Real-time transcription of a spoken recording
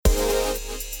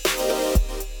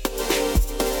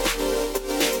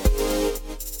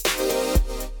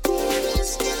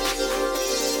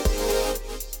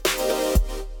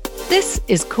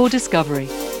is Core Discovery.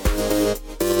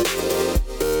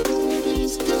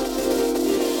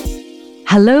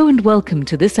 Hello and welcome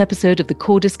to this episode of the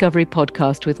Core Discovery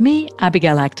podcast with me,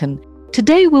 Abigail Acton.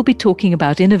 Today we'll be talking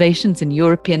about innovations in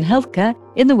European healthcare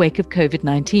in the wake of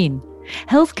COVID-19.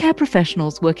 Healthcare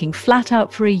professionals working flat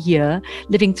out for a year,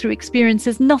 living through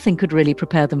experiences nothing could really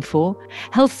prepare them for,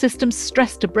 health systems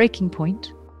stressed to breaking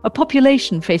point, a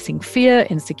population facing fear,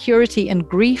 insecurity and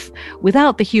grief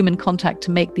without the human contact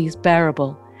to make these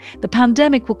bearable. The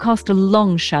pandemic will cast a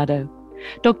long shadow.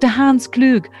 Dr. Hans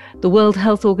Kluge, the World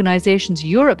Health Organization's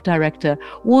Europe director,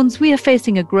 warns we are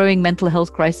facing a growing mental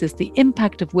health crisis, the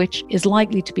impact of which is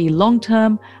likely to be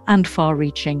long-term and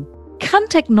far-reaching. Can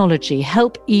technology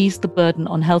help ease the burden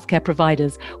on healthcare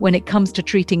providers when it comes to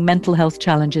treating mental health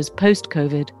challenges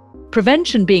post-COVID?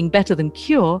 Prevention being better than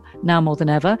cure, now more than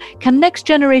ever, can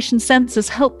next-generation sensors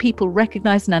help people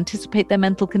recognize and anticipate their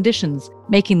mental conditions,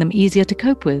 making them easier to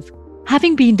cope with?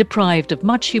 Having been deprived of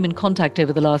much human contact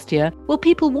over the last year, will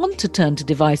people want to turn to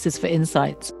devices for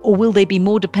insights, or will they be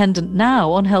more dependent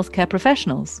now on healthcare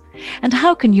professionals? And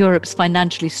how can Europe's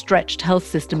financially stretched health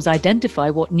systems identify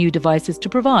what new devices to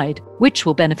provide, which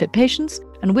will benefit patients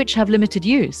and which have limited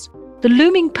use? The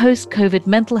looming post-COVID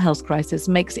mental health crisis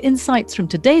makes insights from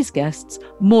today's guests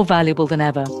more valuable than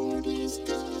ever.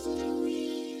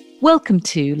 Welcome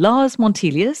to Lars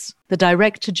Montelius, the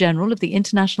Director General of the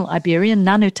International Iberian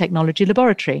Nanotechnology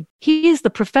Laboratory. He is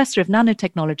the Professor of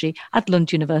Nanotechnology at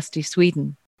Lund University,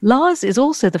 Sweden. Lars is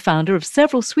also the founder of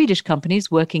several Swedish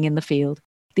companies working in the field.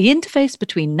 The interface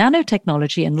between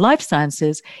nanotechnology and life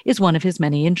sciences is one of his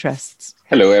many interests.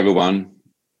 Hello, everyone.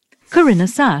 Corinna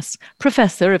Sass,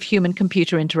 Professor of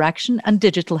Human-Computer Interaction and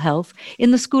Digital Health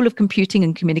in the School of Computing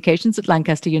and Communications at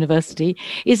Lancaster University,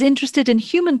 is interested in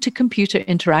human-to-computer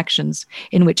interactions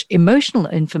in which emotional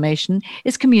information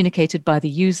is communicated by the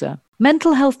user.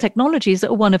 Mental health technologies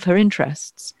are one of her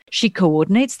interests. She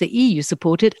coordinates the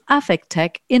EU-supported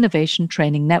AffectTech Innovation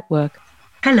Training Network.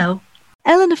 Hello.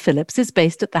 Eleanor Phillips is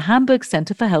based at the Hamburg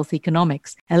Center for Health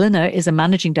Economics. Eleanor is a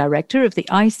managing director of the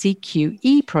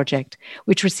ICQE project,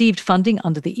 which received funding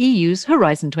under the EU's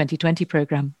Horizon 2020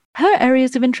 program. Her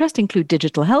areas of interest include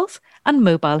digital health and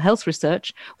mobile health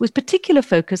research, with particular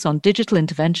focus on digital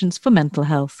interventions for mental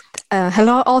health.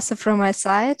 Hello also from my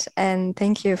side, and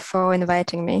thank you for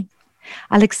inviting me.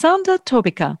 Alexander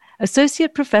Torbica,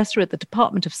 Associate Professor at the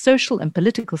Department of Social and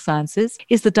Political Sciences,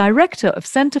 is the Director of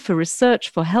Center for Research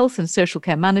for Health and Social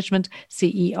Care Management,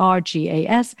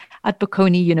 CERGAS, at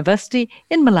Bocconi University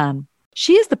in Milan.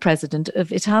 She is the President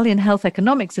of Italian Health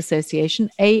Economics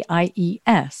Association,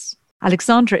 AIES.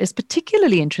 Alexandra is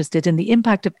particularly interested in the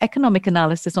impact of economic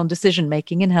analysis on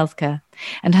decision-making in healthcare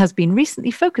and has been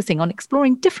recently focusing on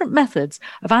exploring different methods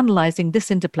of analysing this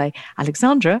interplay.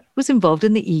 Alexandra was involved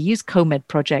in the EU's COMED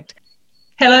project.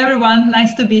 Hello, everyone.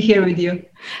 Nice to be here with you.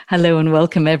 Hello and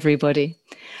welcome, everybody.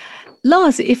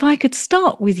 Lars, if I could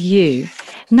start with you.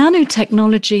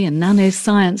 Nanotechnology and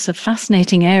nanoscience are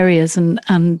fascinating areas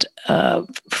and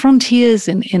frontiers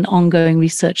in ongoing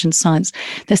research and science.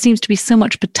 There seems to be so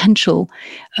much potential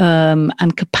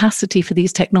and capacity for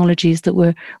these technologies that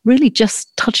we're really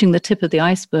just touching the tip of the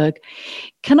iceberg.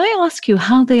 Can I ask you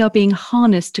how they are being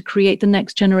harnessed to create the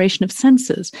next generation of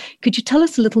sensors? Could you tell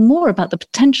us a little more about the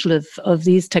potential of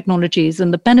these technologies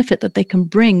and the benefit that they can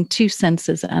bring to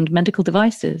sensors and medical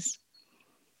devices?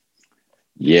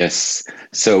 Yes.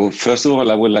 So first of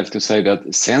all, I would like to say that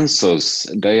sensors,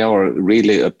 they are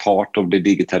really a part of the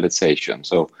digitalization.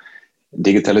 So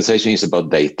digitalization is about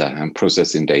data and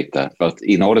processing data. But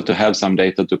in order to have some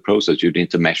data to process, you need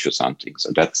to measure something.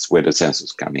 So that's where the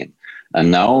sensors come in.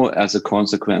 And now, as a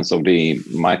consequence of the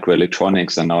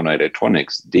microelectronics and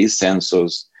nanoelectronics, these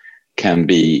sensors can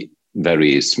be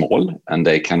very small and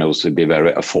they can also be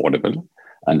very affordable.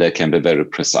 And they can be very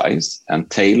precise and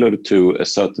tailored to a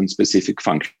certain specific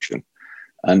function.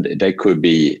 And they could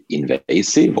be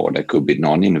invasive or they could be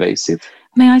non-invasive.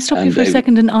 May I stop you for a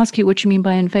second and ask you what you mean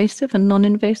by invasive and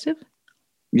non-invasive?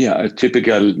 Yeah, a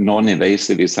typical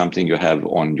non-invasive is something you have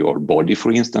on your body,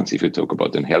 for instance, if you talk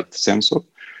about a health sensor.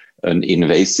 An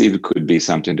invasive could be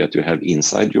something that you have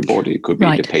inside your body. It could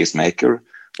be the pacemaker.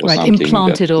 Right,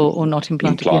 implanted or not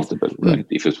implanted. Implantable, yes. Right,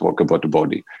 if you talk about the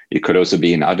body. It could also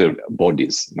be in other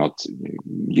bodies, not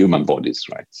human bodies,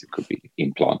 right? It could be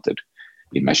implanted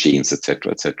in machines,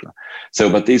 etc., etc. So,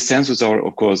 but these sensors are,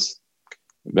 of course,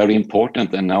 very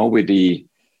important. And now with the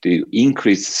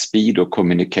increased speed of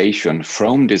communication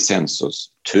from the sensors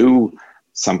to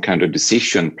some kind of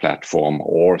decision platform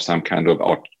or some kind of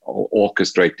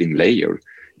orchestrating layer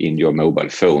in your mobile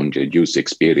phone, your user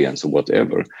experience or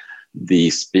whatever, the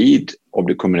speed of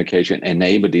the communication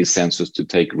enable these sensors to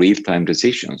take real-time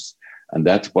decisions. And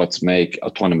that's what make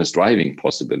autonomous driving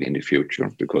possible in the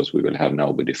future, because we will have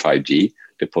now with the 5G,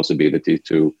 the possibility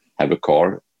to have a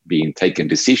car being taken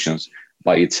decisions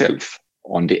by itself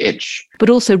on the edge. But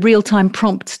also real-time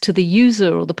prompts to the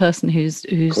user or the person who's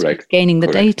Correct. gaining the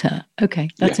Correct. data. Okay,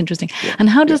 that's interesting. Yeah. And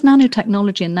how does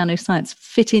nanotechnology and nanoscience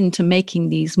fit into making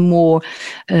these more,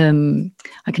 I can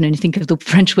only think of the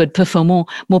French word performant,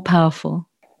 more powerful?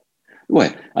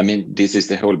 Well, I mean, this is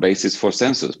the whole basis for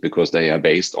sensors, because they are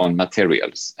based on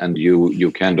materials, and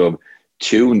you kind of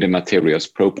tune the material's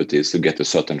properties to get a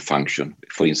certain function.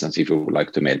 For instance, if you would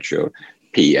like to measure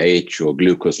pH or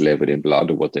glucose level in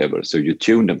blood or whatever. So you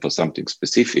tune them for something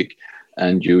specific,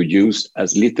 and you use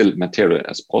as little material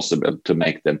as possible to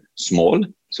make them small,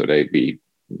 so they be,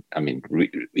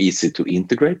 easy to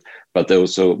integrate, but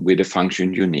also with the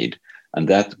function you need. And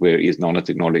that where is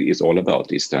nanotechnology is all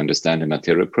about, is to understand the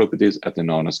material properties at the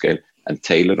nanoscale and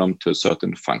tailor them to a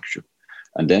certain function.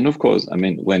 And then, of course,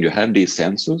 when you have these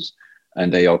sensors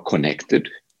and they are connected,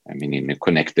 in a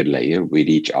connected layer with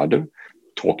each other,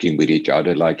 talking with each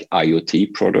other like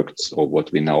IoT products, or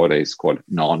what we nowadays call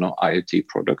nano IoT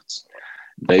products,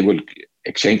 they will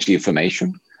exchange the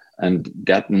information, and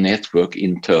that network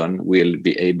in turn will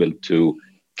be able to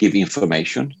give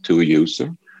information to a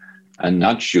user and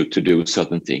nudge you to do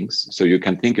certain things. So you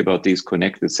can think about these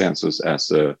connected sensors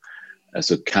as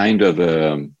a kind of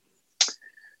a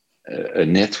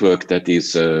network that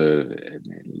is,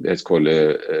 let's call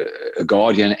a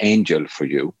guardian angel for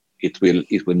you. It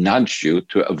will nudge you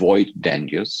to avoid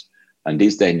dangers. And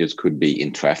these dangers could be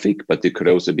in traffic, but it could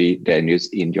also be dangers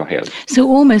in your health. So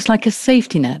almost like a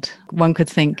safety net, one could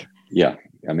think. Yeah.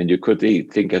 You could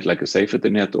think it like a safety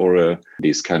net, or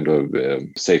these kind of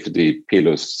safety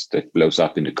pillows that blows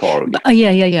up in the car.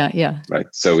 Yeah. Right.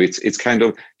 So it's kind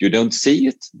of, you don't see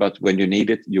it, but when you need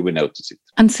it, you will notice it.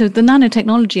 And so the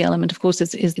nanotechnology element, of course,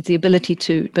 is the ability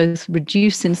to both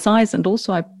reduce in size and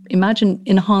also, I imagine,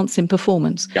 enhance in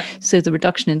performance. Yeah. So the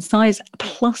reduction in size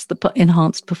plus the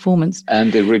enhanced performance.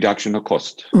 And the reduction of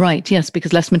cost. Right, yes,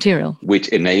 because less material. Which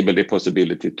enable the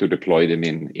possibility to deploy them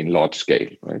in large scale,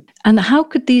 right? And how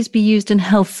could these be used in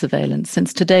health surveillance?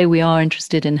 Since today we are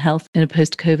interested in health in a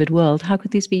post-COVID world, how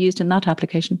could these be used in that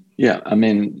application? Yeah,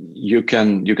 you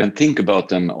can think about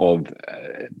them of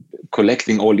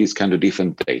collecting all these kind of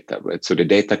different data, right? So the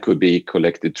data could be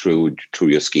collected through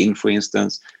your skin, for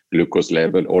instance, glucose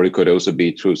level, or it could also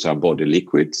be through some body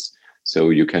liquids. So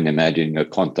you can imagine a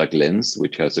contact lens,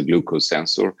 which has a glucose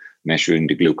sensor measuring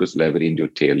the glucose level in your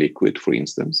tail liquid, for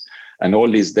instance. And all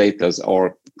these data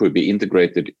could be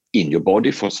integrated in your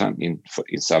body in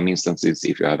some instances.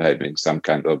 If you are having some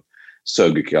kind of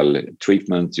surgical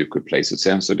treatment, you could place a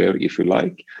sensor there if you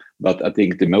like. But I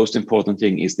think the most important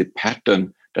thing is the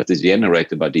pattern that is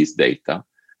generated by this data.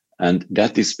 And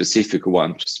that is specific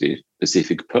one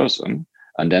specific person,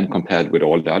 and then compared with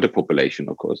all the other population,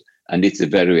 of course. And it's a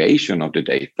variation of the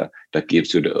data that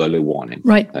gives you the early warning.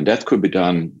 Right. And that could be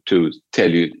done to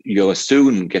tell you you're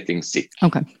soon getting sick.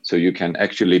 Okay. So you can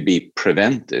actually be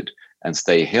prevented and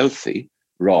stay healthy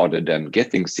rather than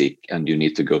getting sick and you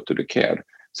need to go to the care.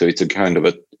 So it's a kind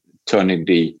of turning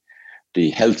the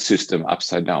health system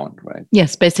upside down, right?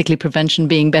 Yes, basically prevention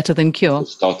being better than cure. So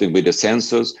starting with the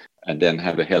sensors and then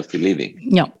have a healthy living.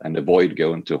 Yeah. And avoid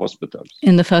going to hospitals.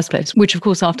 In the first place, which of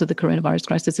course after the coronavirus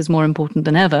crisis is more important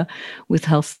than ever, with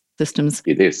health systems.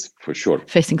 It is, for sure.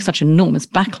 Facing such enormous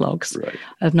backlogs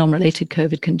of non-related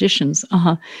COVID conditions.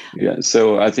 Yeah,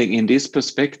 so I think in this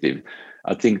perspective,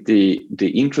 I think the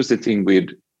interesting thing with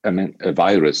a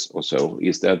virus or so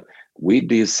is that with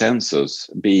these sensors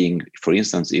being, for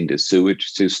instance, in the sewage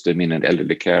system, in an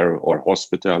elderly care or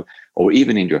hospital, or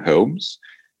even in your homes,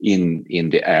 in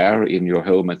the air, in your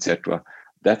home, etc.,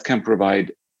 that can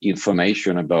provide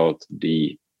information about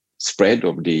the spread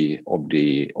of the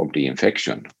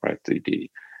infection, right?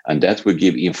 And that will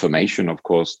give information, of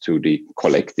course, to the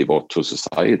collective or to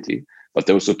society, but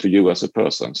also to you as a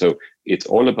person. So it's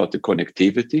all about the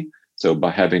connectivity. So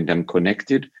by having them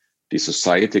connected, the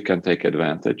society can take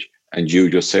advantage, and you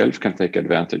yourself can take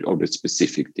advantage of the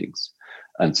specific things.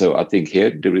 And so I think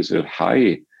here there is a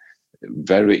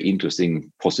very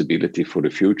interesting possibility for the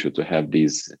future to have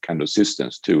these kind of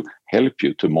systems to help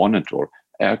you to monitor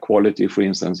air quality, for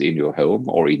instance, in your home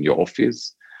or in your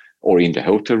office or in the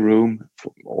hotel room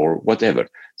or whatever.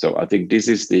 So I think this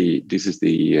is the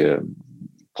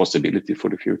possibility for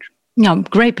the future. Yeah,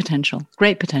 great potential.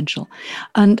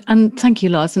 And thank you,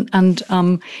 Lars.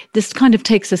 And this kind of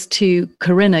takes us to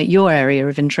Corinna, your area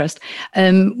of interest,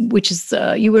 which is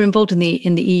you were involved in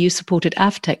the EU-supported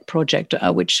AFTEC project,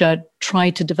 which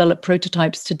tried to develop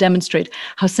prototypes to demonstrate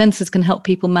how sensors can help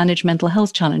people manage mental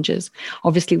health challenges.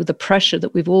 Obviously, with the pressure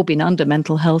that we've all been under,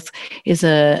 mental health is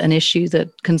an issue that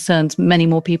concerns many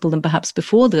more people than perhaps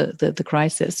before the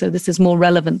crisis. So this is more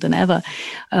relevant than ever.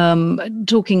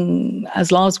 Talking,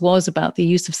 as Lars was, about the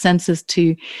use of sensors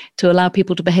to allow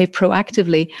people to behave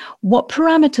proactively, what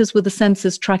parameters were the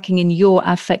sensors tracking in your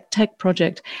Affect Tech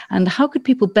project, and how could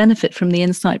people benefit from the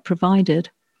insight provided?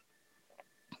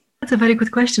 That's a very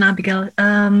good question, Abigail.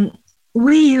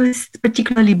 We used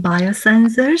particularly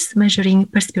biosensors measuring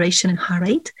perspiration and heart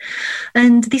rate,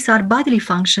 and these are bodily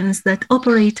functions that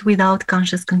operate without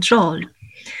conscious control.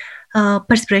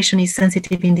 Perspiration is a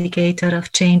sensitive indicator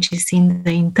of changes in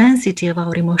the intensity of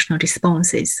our emotional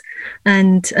responses,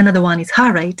 and another one is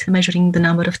heart rate, measuring the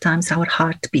number of times our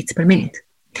heart beats per minute.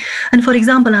 And for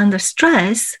example, under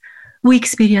stress, we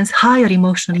experience higher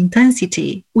emotional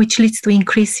intensity, which leads to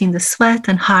increase in the sweat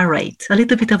and heart rate. A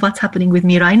little bit of what's happening with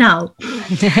me right now.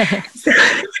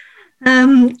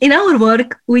 In our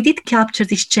work, we did capture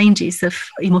these changes of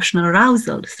emotional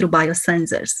arousal through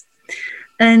biosensors.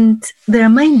 And their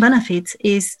main benefit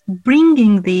is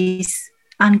bringing these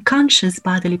unconscious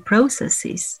bodily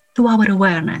processes to our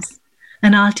awareness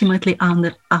and ultimately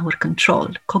under our control,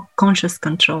 conscious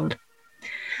control.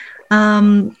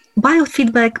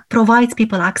 Biofeedback provides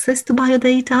people access to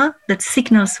biodata that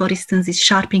signals, for instance, this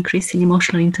sharp increase in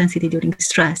emotional intensity during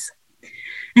stress.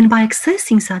 And by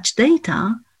accessing such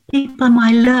data, people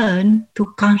might learn to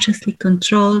consciously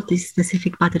control these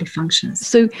specific bodily functions.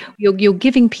 So you're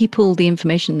giving people the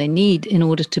information they need in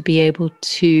order to be able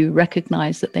to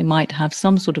recognize that they might have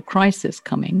some sort of crisis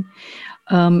coming.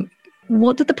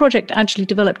 What did the project actually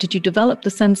develop? Did you develop the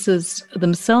sensors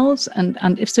themselves? And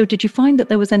if so, did you find that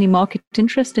there was any market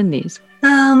interest in these?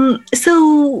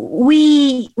 So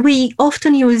we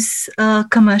often use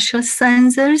commercial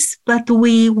sensors, but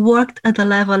we worked at the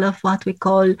level of what we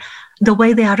call the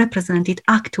way they are represented,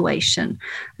 actuation.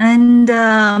 And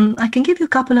I can give you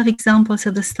a couple of examples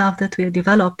of the stuff that we're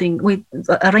developing with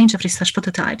a range of research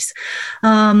prototypes.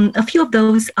 A few of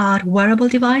those are wearable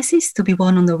devices to be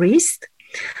worn on the wrist.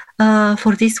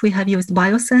 For this, we have used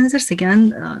biosensors, again,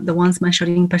 the ones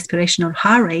measuring perspiration or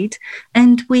heart rate,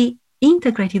 and we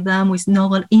integrated them with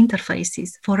novel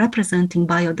interfaces for representing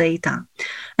biodata.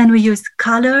 And we used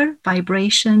color,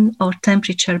 vibration, or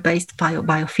temperature-based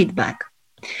biofeedback.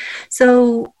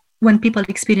 So when people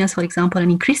experience, for example, an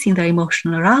increase in their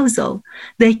emotional arousal,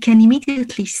 they can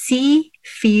immediately see,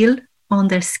 feel on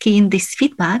their skin this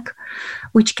feedback,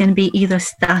 which can be either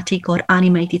static or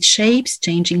animated shapes,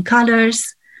 changing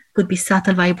colors, could be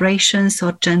subtle vibrations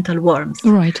or gentle warmth.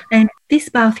 Right. And this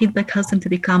biofeedback helps them to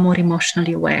become more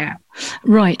emotionally aware.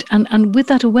 Right. And with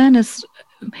that awareness,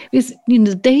 is,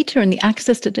 the data and the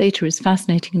access to data is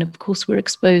fascinating. And of course, we're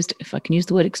exposed, if I can use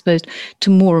the word exposed,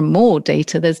 to more and more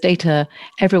data. There's data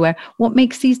everywhere. What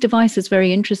makes these devices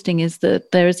very interesting is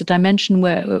that there is a dimension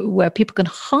where people can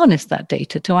harness that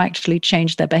data to actually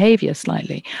change their behavior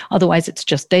slightly. Otherwise, it's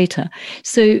just data.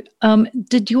 So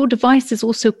did your devices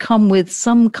also come with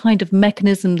some kind of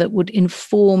mechanism that would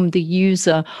inform the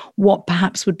user what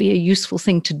perhaps would be a useful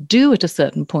thing to do at a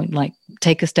certain point, like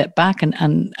take a step back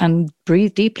and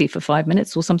breathe deeply for 5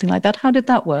 minutes or something like that? How did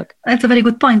that work? That's a very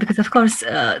good point, because of course,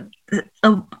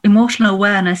 emotional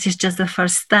awareness is just the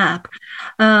first step.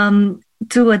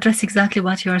 To address exactly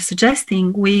what you are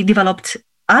suggesting, we developed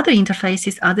other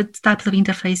interfaces, other types of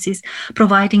interfaces,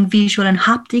 providing visual and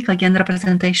haptic, again,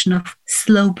 representation of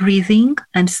slow breathing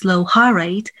and slow heart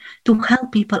rate to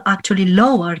help people actually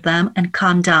lower them and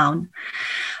calm down.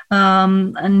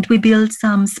 And we built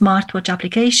some smartwatch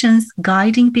applications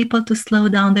guiding people to slow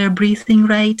down their breathing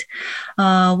rate.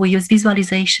 We use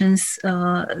visualizations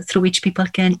through which people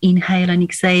can inhale and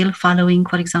exhale, following,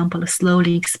 for example, a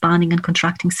slowly expanding and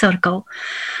contracting circle.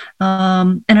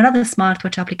 And another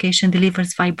smartwatch application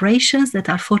delivers vibrations that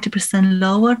are 40%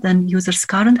 lower than users'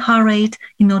 current heart rate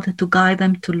in order to guide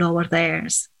them to lower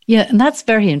theirs. Yeah, and that's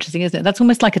very interesting, isn't it? That's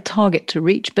almost like a target to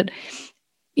reach, but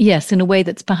yes, in a way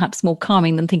that's perhaps more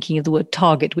calming than thinking of the word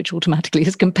target, which automatically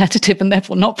is competitive and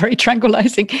therefore not very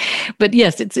tranquilizing. But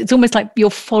yes, it's almost like you're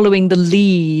following the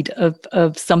lead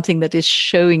of something that is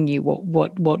showing you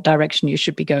what direction you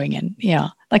should be going in. Yeah,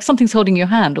 like something's holding your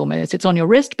hand almost. It's on your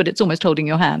wrist, but it's almost holding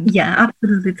your hand. Yeah,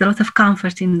 absolutely. There's a lot of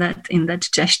comfort in that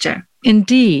gesture.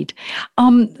 Indeed.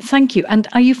 Thank you. And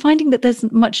are you finding that there's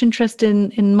much interest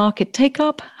in market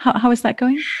take-up? How is that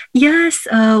going? Yes,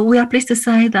 we are pleased to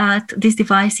say that these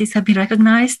devices have been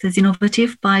recognized as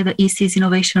innovative by the EC's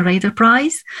Innovation Radar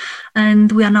Prize.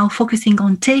 And we are now focusing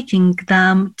on taking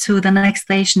them to the next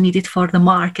stage needed for the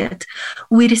market.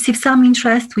 We received some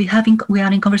interest. We are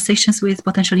in conversations with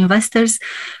potential investors,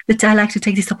 but I like to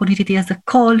take this opportunity as a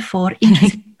call for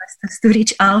interested investors to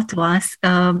reach out to us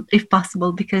if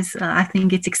possible, because I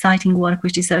think it's exciting work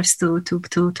which deserves to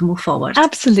move forward.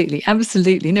 Absolutely.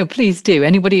 No, please do.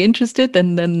 Anybody interested,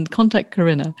 then contact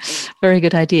Corinna. Very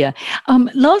good idea.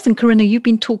 Lars and Corinna, you've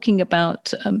been talking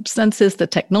about sensors, the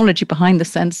technology behind the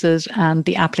sensors, and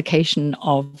the application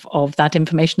of that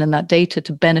information and that data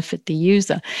to benefit the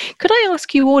user. Could I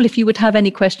ask you all if you would have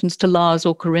any questions to Lars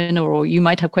or Corinna, or you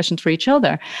might have questions for each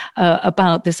other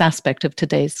about this aspect of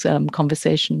today's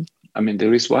conversation? I mean,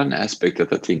 there is one aspect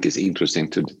that I think is interesting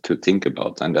to think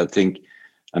about, and I think,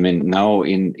 I mean, now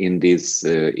in this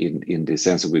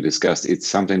sensor we discussed, it's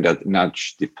something that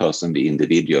nudges the person, the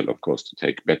individual, of course, to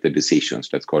take better decisions.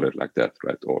 Let's call it like that,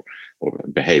 right? Or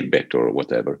behave better or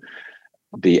whatever.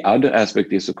 The other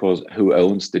aspect is, of course, who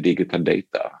owns the digital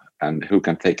data and who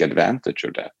can take advantage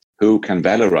of that, who can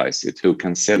valorize it, who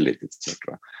can sell it,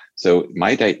 etc. So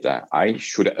my data, I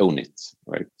should own it,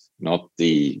 right? Not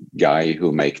the guy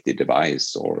who make the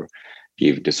device or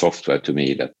give the software to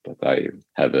me that I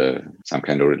have some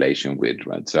kind of relation with,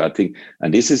 right? So I think,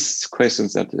 and this is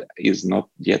questions that is not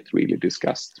yet really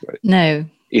discussed, right? No.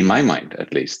 In my mind,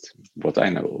 at least, what I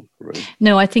know. Right?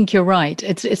 No, I think you're right.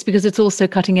 It's because it's also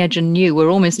cutting edge and new. We're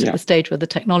almost at the stage where the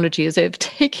technology is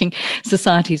overtaking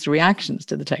society's reactions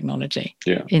to the technology.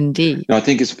 Yeah, indeed. No, I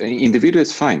think it's individual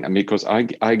is fine, because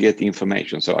I get the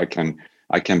information, so I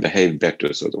can behave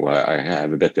better, so I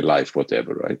have a better life,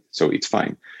 whatever, right? So it's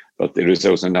fine. But there is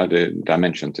also another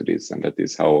dimension to this, and that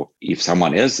is how, if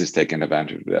someone else is taking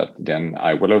advantage of that, then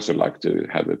I would also like to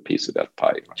have a piece of that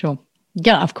pie. Right? Sure.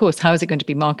 Yeah, of course. How is it going to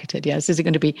be marketed? Yes. Is it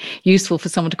going to be useful for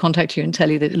someone to contact you and tell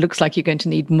you that it looks like you're going to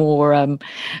need more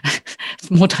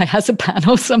diazepam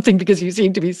or something because you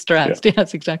seem to be stressed? Yeah.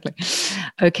 Yes, exactly.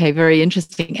 Okay, very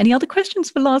interesting. Any other questions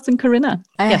for Lars and Corinna?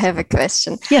 I have a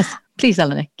question. Yes, please,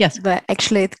 Elena. Yes. But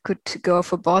actually, it could go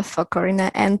for both, for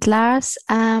Corinna and Lars.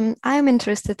 I'm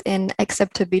interested in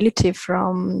acceptability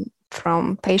from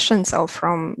patients or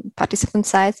from participant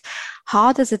sides.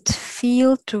 How does it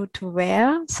feel to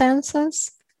wear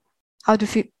sensors? How do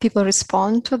people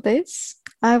respond to this?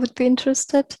 I would be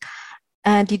interested.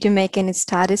 Did you make any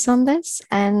studies on this?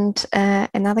 And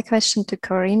another question to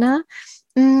Corinna.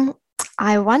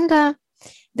 I wonder,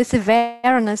 this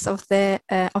awareness of the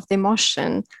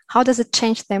emotion, how does it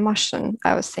change the emotion?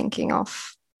 I was thinking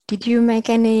of. Did you make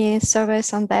any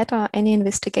surveys on that or any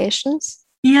investigations?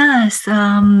 Yes.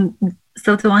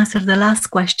 So to answer the last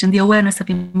question, the awareness of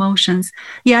emotions.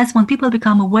 Yes, when people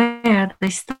become aware, they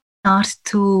start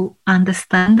to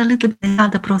understand a little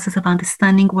bit the process of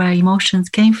understanding where emotions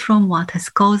came from, what has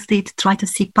caused it, try to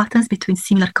see patterns between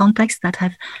similar contexts that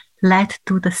have led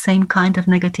to the same kind of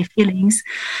negative feelings,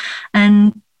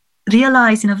 and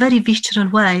realize in a very visceral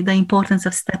way the importance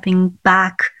of stepping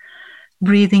back,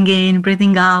 breathing in,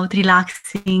 breathing out,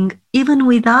 relaxing, even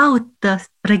without the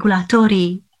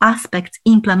regulatory aspects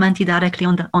implemented directly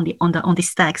on the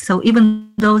stack. So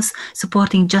even those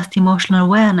supporting just emotional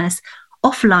awareness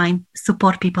offline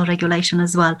support people regulation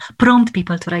as well, prompt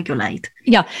people to regulate.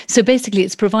 Yeah. So basically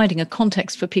it's providing a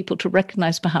context for people to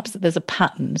recognize perhaps that there's a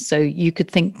pattern. So you could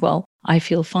think, well, I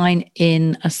feel fine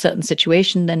in a certain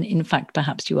situation, then in fact,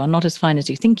 perhaps you are not as fine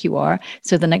as you think you are.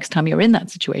 So the next time you're in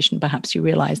that situation, perhaps you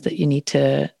realize that you need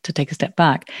to take a step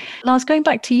back. Lars, going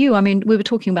back to you, I mean, we were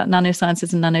talking about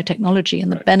nanosciences and nanotechnology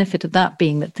and the benefit of that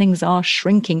being that things are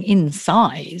shrinking in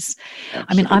size. Absolutely.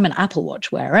 I mean, I'm an Apple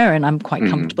Watch wearer and I'm quite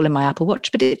comfortable in my Apple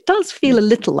Watch, but it does feel a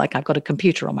little like I've got a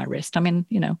computer on my wrist. I mean,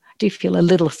 I do feel a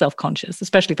little self-conscious,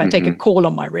 especially if I take a call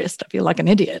on my wrist. I feel like an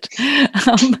idiot.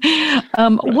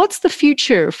 What's the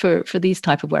future for these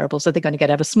type of wearables? Are they going to get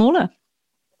ever smaller?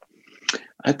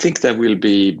 I think that will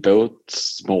be both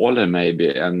smaller maybe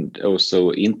and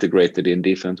also integrated in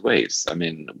different ways. I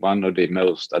mean, one of the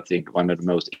most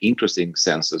interesting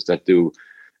sensors that do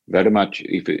very much,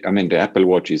 the Apple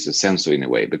Watch is a sensor in a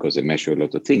way because they measure a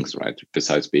lot of things, right?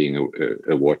 Besides being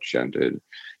a watch and an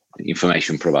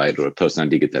information provider, a personal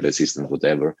digital assistant,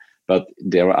 whatever. But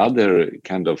there are other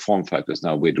kind of form factors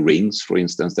now with rings, for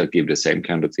instance, that give the same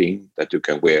kind of thing that you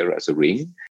can wear as a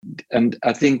ring. And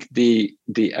I think the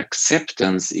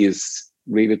acceptance is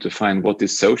really to find what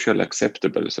is social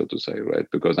acceptable, so to say, right?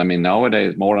 Because I mean,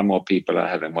 nowadays more and more people are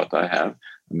having what I have.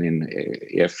 I mean,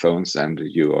 earphones, and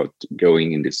you are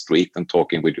going in the street and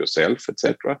talking with yourself,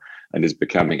 etc., and it's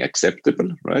becoming acceptable,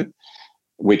 right?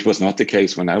 Which was not the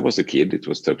case when I was a kid. It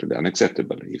was totally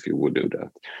unacceptable if you would do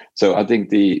that. So I think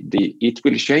it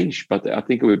will change, but I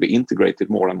think it will be integrated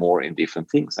more and more in different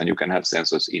things. And you can have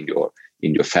sensors in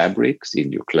your fabrics,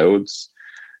 in your clothes.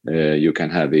 You can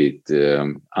have it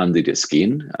under the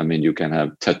skin. I mean, you can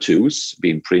have tattoos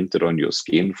being printed on your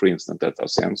skin, for instance, that are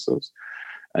sensors.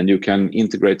 And you can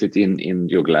integrate it in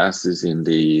your glasses, and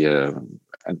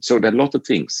so there are a lot of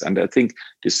things. And I think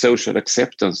the social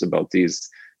acceptance about these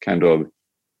kind of,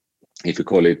 if you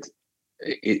call it,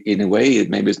 in a way,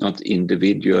 maybe it's not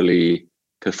individually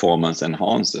performance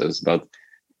enhancers, but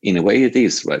in a way it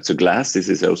is, right? So glasses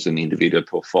is also an individual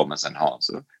performance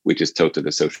enhancer, which is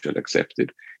totally socially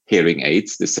accepted. Hearing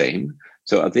aids, the same.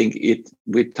 So I think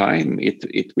with time,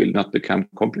 it will not become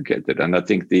complicated. And I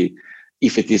think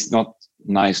if it is not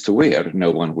nice to wear,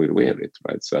 no one will wear it,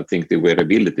 right? So I think the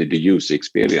wearability, the user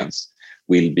experience,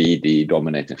 will be the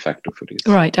dominating factor for this.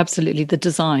 Right, absolutely. The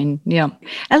design, yeah.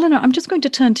 Eleanor, I'm just going to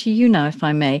turn to you now, if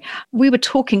I may. We were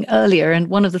talking earlier, and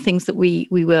one of the things that we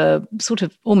were sort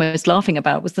of almost laughing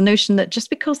about was the notion that just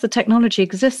because the technology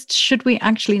exists, should we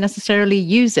actually necessarily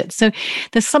use it? So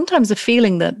there's sometimes a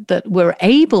feeling that we're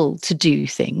able to do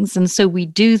things, and so we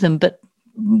do them, but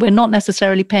we're not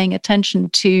necessarily paying attention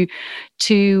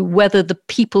to whether the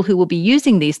people who will be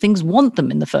using these things want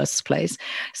them in the first place.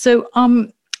 So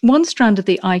one strand of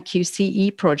the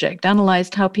IQCE project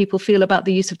analysed how people feel about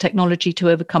the use of technology to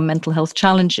overcome mental health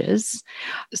challenges.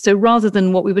 So rather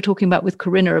than what we were talking about with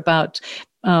Corinna about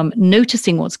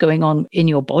noticing what's going on in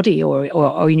your body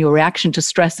or in your reaction to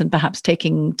stress and perhaps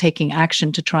taking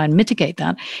action to try and mitigate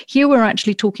that, here we're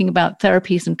actually talking about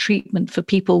therapies and treatment for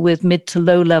people with mid to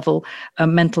low level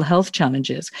mental health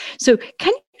challenges. So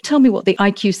can you tell me what the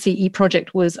IQCE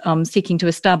project was seeking to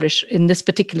establish in this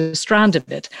particular strand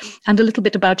of it, and a little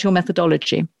bit about your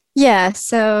methodology? Yeah,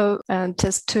 so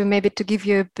just to give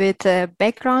you a bit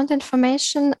background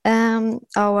information,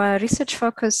 our research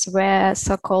focus were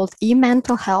so-called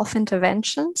e-mental health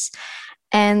interventions.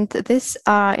 And these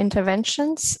are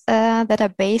interventions that are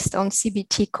based on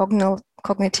CBT,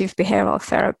 cognitive behavioral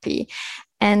therapy.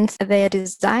 And they are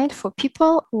designed for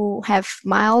people who have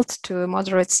mild to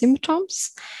moderate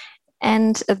symptoms.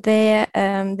 And they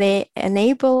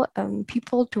enable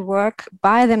people to work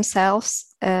by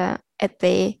themselves at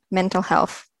their mental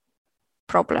health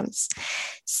problems.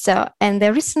 So, and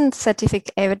the recent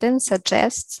scientific evidence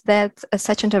suggests that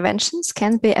such interventions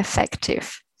can be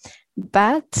effective.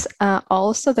 But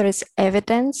also there is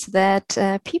evidence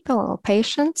that people or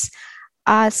patients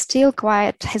are still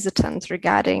quite hesitant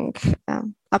regarding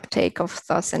uptake of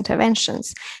those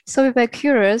interventions. So we were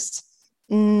curious,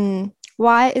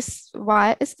 why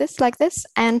is this like this,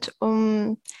 and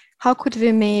how could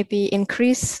we maybe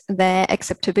increase the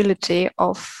acceptability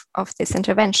of these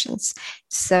interventions?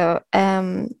 So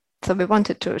we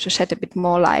wanted to shed a bit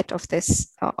more light of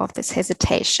this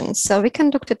hesitation. So we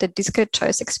conducted the discrete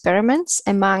choice experiments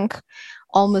among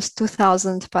almost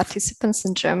 2,000 participants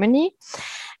in Germany.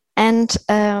 And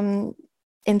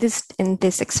in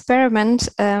this experiment,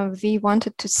 we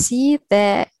wanted to see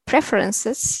the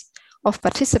preferences of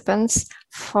participants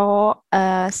for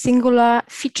singular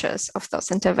features of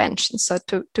those interventions. So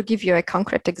to give you a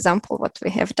concrete example, what we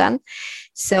have done.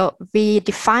 So we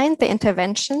defined the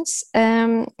interventions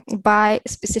by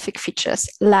specific features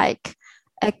like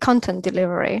content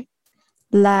delivery,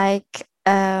 like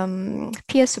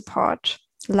peer support,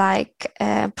 like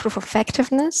proof of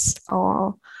effectiveness,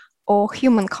 or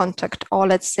human contact, or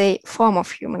let's say form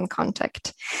of human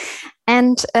contact.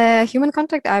 And human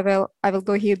contact, I will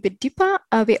go here a bit deeper.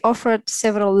 We offered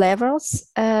several levels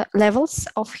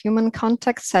of human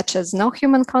contact, such as no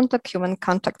human contact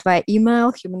via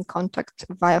email, human contact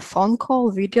via phone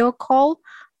call, video call,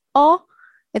 or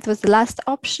it was the last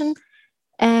option,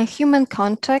 human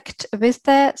contact with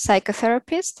the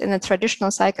psychotherapist in a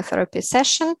traditional psychotherapy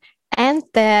session, and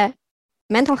the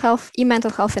mental health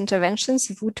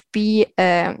interventions would be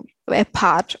a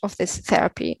part of this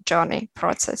therapy journey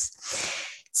process.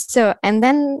 So, and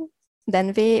then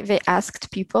we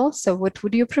asked people, so what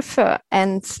would you prefer?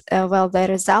 And well, the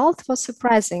result was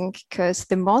surprising, because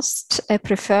the most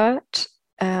preferred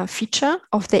feature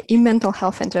of the e-mental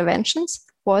health interventions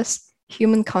was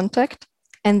human contact,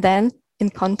 and then in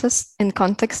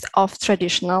context of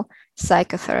traditional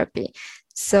psychotherapy.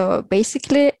 So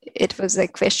basically, it was a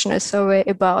questionnaire survey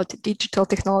about digital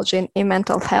technology and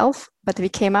e-mental health, but we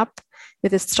came up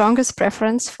with the strongest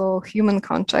preference for human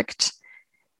contact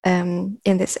in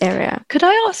this area. Could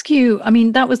I ask you, I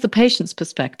mean, that was the patient's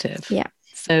perspective. Yeah.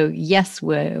 So yes,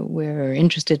 we're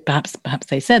interested, perhaps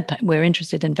they said we're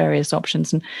interested in various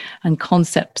options and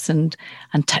concepts and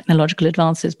technological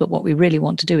advances, but what we really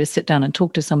want to do is sit down and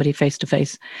talk to somebody face to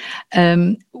face.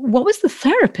 What was the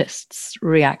therapist's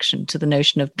reaction to the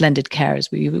notion of blended care, as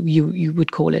you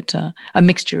would call it, a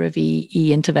mixture of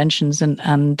E interventions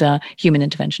and human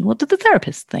intervention? What did the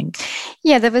therapist think?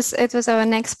 Yeah, it was our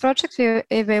next project.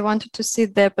 We wanted to see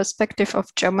the perspective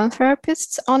of German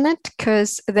therapists on it,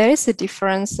 because there is a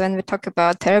difference when we talk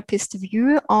about therapist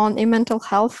view on mental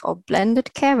health or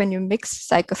blended care. When you mix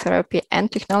psychotherapy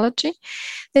and technology,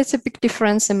 there's a big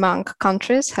difference among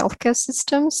countries, healthcare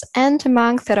systems, and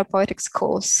among therapeutic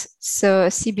schools. So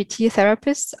CBT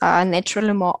therapists are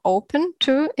naturally more open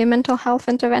to mental health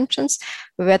interventions,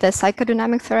 where the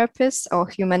psychodynamic therapists or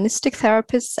humanistic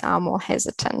therapists are more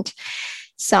hesitant.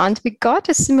 So, and we got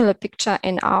a similar picture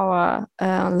in our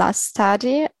last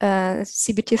study.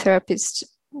 CBT therapists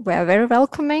were very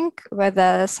welcoming, where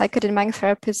the psychodynamic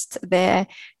therapists, they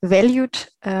valued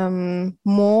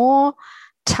more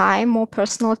time, more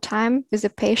personal time with the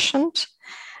patient.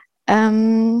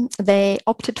 They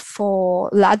opted for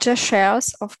larger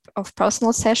shares of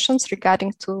personal sessions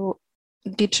regarding to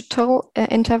digital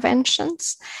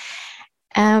interventions.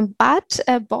 But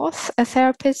both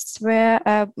therapists were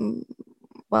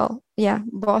both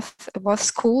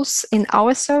schools in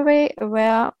our survey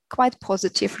were quite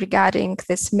positive regarding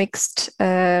this mixed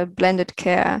blended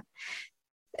care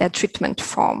treatment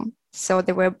form. So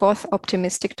they were both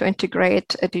optimistic to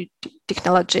integrate the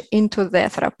technology into the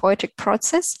therapeutic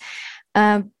process.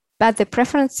 But the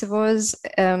preference was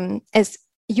as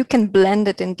you can blend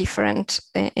it in different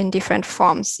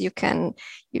forms. You can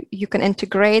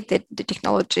integrate the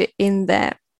technology in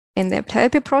the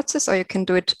therapy process, or you can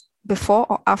do it before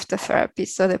or after therapy.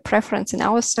 So the preference in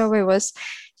our survey was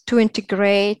to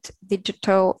integrate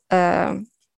digital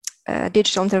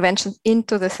interventions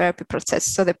into the therapy process.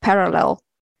 So the parallel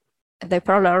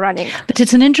running. But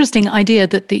it's an interesting idea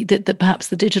that perhaps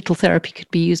the digital therapy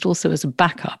could be used also as a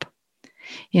backup.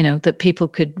 That people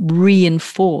could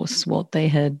reinforce what they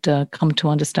had come to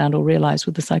understand or realize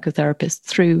with the psychotherapist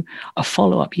through a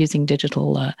follow-up using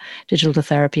digital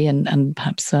therapy and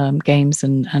perhaps games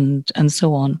and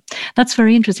so on. That's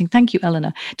very interesting. Thank you,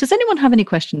 Eleanor. Does anyone have any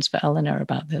questions for Eleanor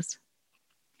about this?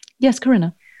 Yes,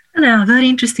 Corinna. No, very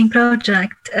interesting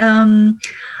project.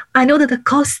 I know that the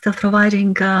cost of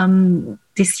providing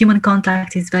this human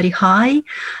contact is very high.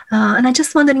 And I'm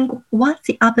just wondering, what's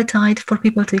the appetite for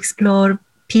people to explore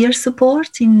peer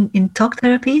support in talk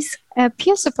therapies?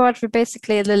 Peer support,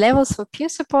 basically the levels for peer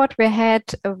support we had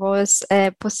was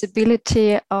a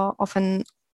possibility of an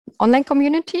online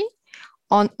community,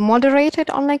 on moderated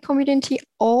online community,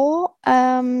 or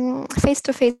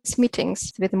face-to-face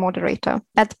meetings with the moderator.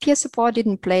 But peer support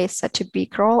didn't play such a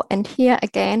big role, and here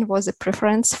again was a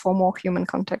preference for more human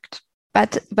contact.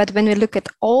 But when we look at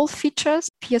all features,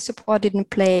 peer support didn't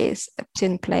play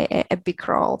a big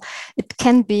role. It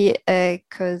can be our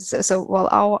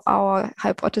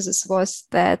hypothesis was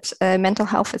that mental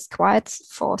health is quite,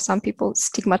 for some people,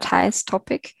 stigmatized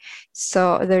topic.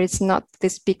 So there is not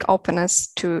this big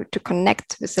openness to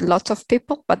connect with a lot of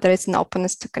people, but there is an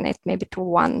openness to connect maybe to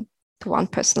one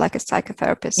person, like a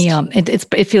psychotherapist. Yeah,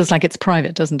 it feels like it's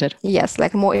private, doesn't it? Yes,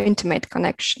 like a more intimate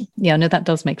connection. Yeah, no, that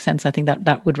does make sense. I think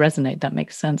that would resonate. That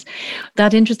makes sense.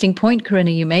 That interesting point,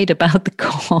 Corinna, you made about the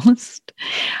cost.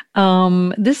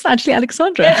 This is actually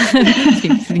Alexandra,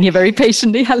 sitting here very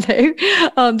patiently. Hello.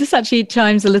 This actually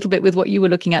chimes a little bit with what you were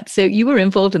looking at. So you were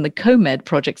involved in the COMED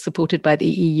project supported by the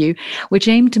EU, which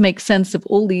aimed to make sense of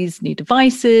all these new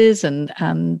devices and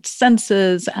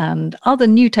sensors and other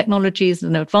new technologies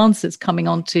and advances coming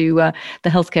onto the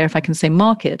healthcare, if I can say,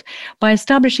 market, by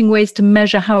establishing ways to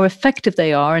measure how effective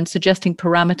they are and suggesting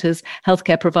parameters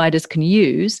healthcare providers can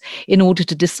use in order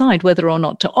to decide whether or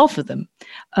not to offer them.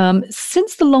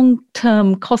 Since the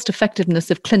long-term cost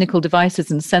effectiveness of clinical devices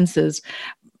and sensors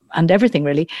and everything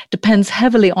really depends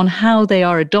heavily on how they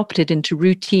are adopted into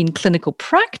routine clinical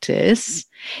practice,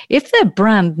 if they're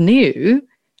brand new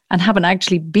and haven't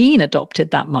actually been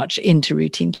adopted that much into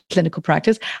routine clinical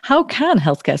practice, how can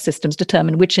healthcare systems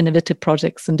determine which innovative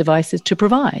projects and devices to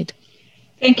provide?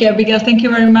 Thank you, Abigail. Thank you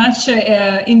very much.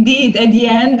 Indeed, at the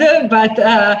end, but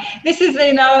this is,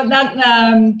 not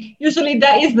usually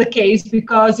that is the case,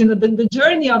 because the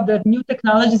journey of the new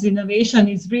technologies innovation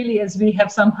is really, as we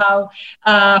have somehow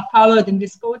followed in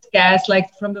this podcast, like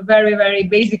from the very, very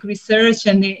basic research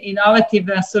and the innovative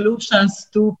solutions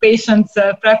to patients'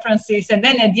 preferences, and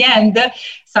then at the end,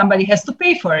 somebody has to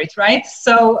pay for it, right?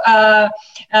 So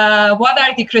what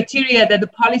are the criteria that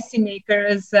the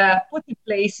policymakers put in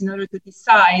place in order to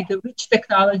decide which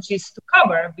technologies to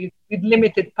cover with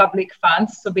limited public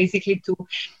funds? So basically to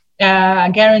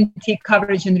guarantee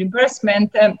coverage and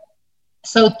reimbursement.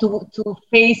 So to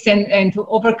face and to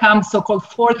overcome so-called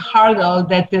fourth hurdle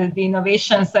that the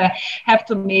innovations have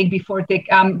to make before they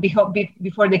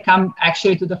come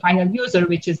actually to the final user,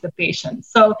 which is the patient.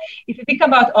 So if you think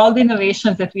about all the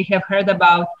innovations that we have heard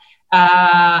about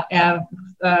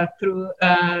through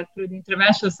the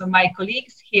interventions of my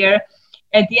colleagues here,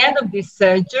 at the end of this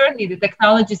journey, the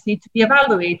technologies need to be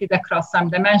evaluated across some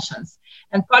dimensions.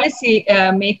 And policy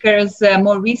makers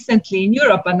more recently in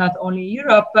Europe, but not only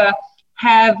Europe,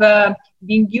 have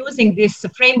been using this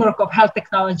framework of health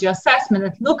technology assessment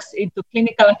that looks into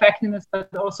clinical effectiveness, but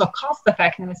also cost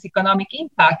effectiveness, economic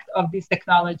impact of these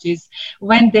technologies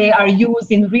when they are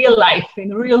used in real life, in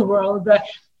real world,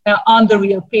 on the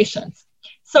real patients.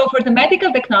 So for the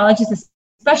medical technologies,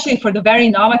 especially for the very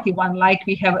innovative one, like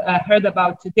we have heard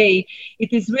about today,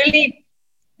 it is really,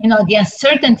 the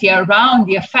uncertainty around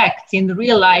the effects in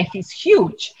real life is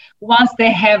huge. Once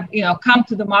they have, come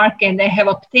to the market and they have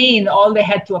obtained all they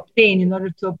had to obtain in order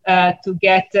to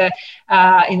get,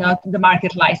 the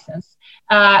market license.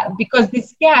 Because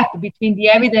this gap between the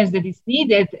evidence that is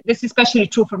needed, this is especially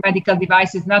true for medical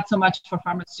devices, not so much for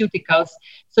pharmaceuticals.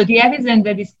 So the evidence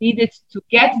that is needed to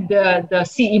get the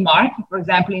CE mark, for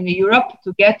example, in Europe,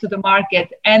 to get to the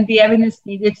market, and the evidence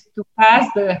needed to pass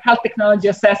the health technology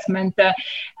assessment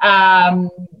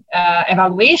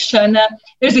evaluation,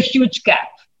 there's a huge gap.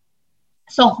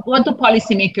 So what do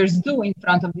policymakers do in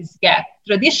front of this gap?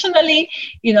 Traditionally,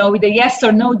 with a yes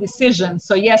or no decision,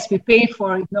 so yes, we pay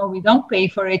for it, no, we don't pay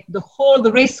for it, the whole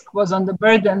risk was on the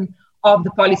burden of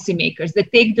the policymakers. They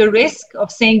take the risk of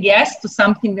saying yes to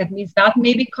something that is not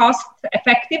maybe cost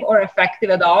effective or effective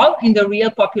at all in the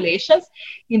real populations.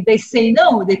 If they say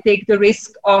no, they take the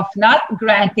risk of not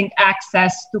granting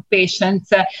access to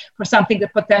patients for something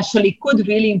that potentially could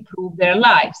really improve their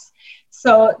lives.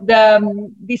 So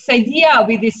this idea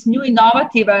with this new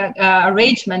innovative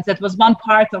arrangements, that was one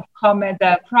part of COMED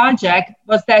project,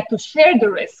 was that to share the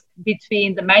risk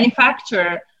between the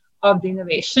manufacturer of the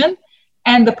innovation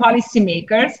and the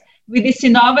policymakers with these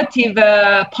innovative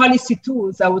policy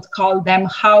tools, I would call them,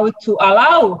 how to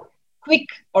allow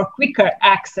quicker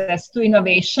access to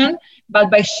innovation, but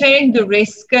by sharing the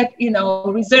risk,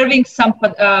 reserving some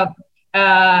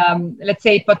let's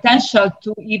say, potential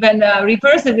to even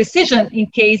reverse the decision in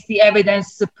case the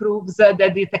evidence proves that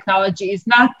the technology is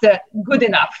not good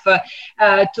enough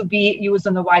to be used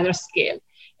on a wider scale.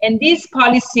 And these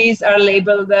policies are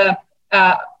labeled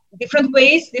different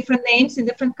ways, different names in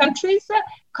different countries.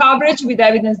 Coverage with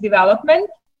evidence development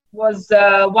was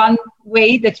one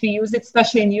way that we use it,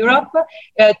 especially in Europe,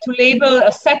 to label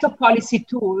a set of policy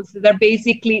tools that are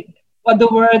basically what the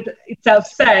word itself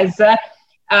says.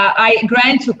 I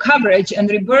grant you coverage and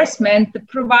reimbursement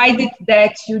provided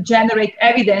that you generate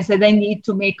evidence that I need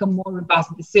to make a more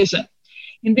robust decision.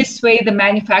 In this way, the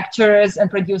manufacturers and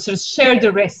producers share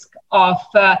the risk of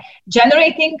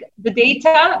generating the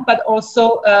data, but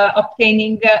also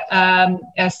obtaining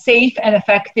safe and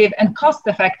effective and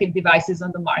cost-effective devices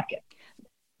on the market.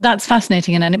 That's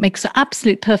fascinating, and it makes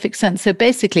absolute perfect sense. So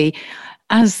basically,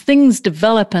 as things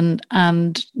develop and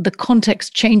the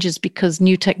context changes because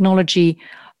new technology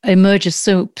emerges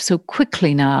so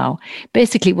quickly now,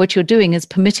 basically what you're doing is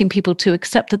permitting people to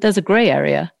accept that there's a gray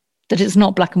area, that it's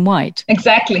not black and white.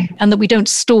 Exactly. And that we don't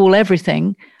stall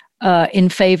everything in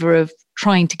favor of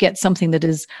trying to get something that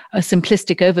is a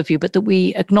simplistic overview, but that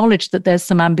we acknowledge that there's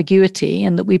some ambiguity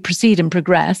and that we proceed and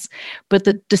progress, but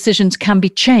that decisions can be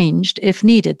changed if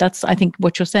needed. That's, I think,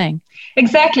 what you're saying.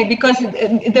 Exactly, because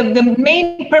the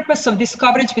main purpose of this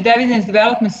coverage with evidence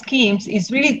development schemes is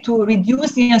really to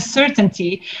reduce the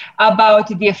uncertainty about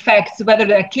the effects, whether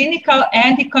they're clinical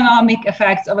and economic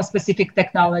effects of a specific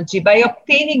technology, by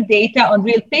obtaining data on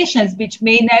real patients, which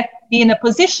may not be in a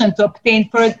position to obtain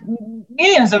for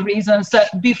millions of reasons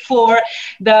before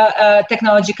the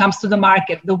technology comes to the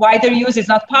market. The wider use is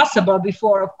not possible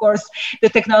before, of course, the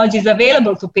technology is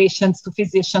available to patients, to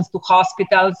physicians, to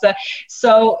hospitals.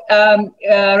 So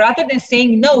rather than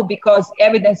saying no because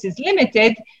evidence is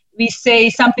limited, we say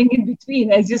something in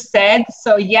between, as you said.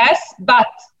 So yes, but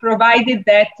provided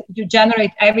that you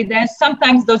generate evidence.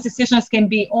 Sometimes those decisions can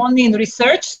be only in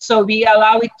research, so we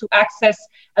allow it to access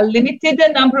a limited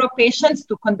number of patients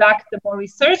to conduct more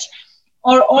research,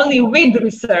 or only with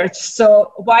research,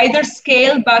 so wider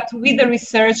scale, but with the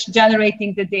research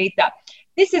generating the data.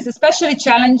 This is especially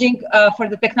challenging for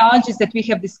the technologies that we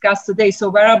have discussed today. So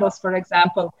wearables, for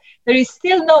example, there is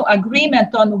still no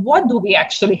agreement on what do we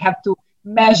actually have to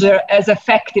measure as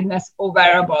effectiveness of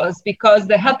wearables, because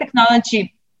the health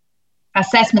technology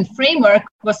assessment framework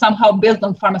was somehow built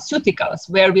on pharmaceuticals,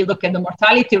 where we look at the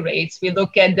mortality rates, we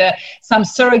look at some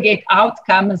surrogate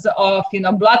outcomes of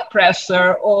blood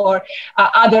pressure or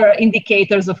other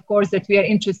indicators, of course, that we are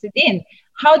interested in.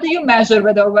 How do you measure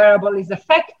whether a wearable is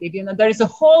effective? There is a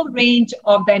whole range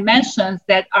of dimensions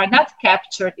that are not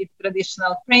captured in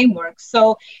traditional frameworks.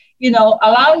 So,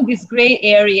 allowing this gray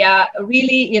area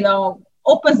really,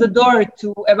 opens the door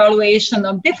to evaluation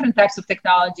of different types of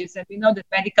technologies. And we know that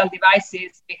medical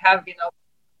devices, we have,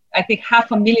 I think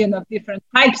 500,000 of different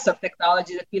types of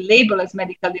technology that we label as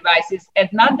medical devices, and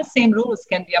not the same rules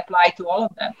can be applied to all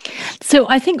of them. So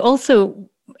I think also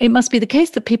it must be the case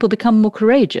that people become more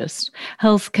courageous.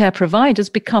 Healthcare providers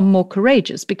become more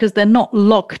courageous because they're not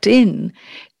locked in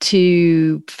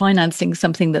to financing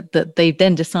something that they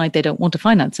then decide they don't want to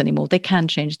finance anymore. They can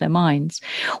change their minds.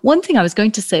 One thing I was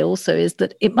going to say also is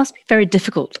that it must be very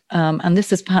difficult, and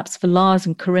this is perhaps for Lars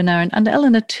and Corinna and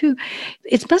Eleanor too,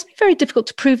 it must be very difficult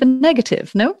to prove a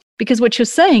negative, no? Because what you're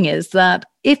saying is that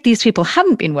if these people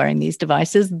hadn't been wearing these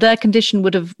devices, their condition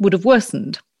would have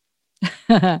worsened.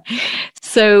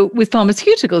 So with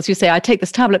pharmaceuticals, you say, I take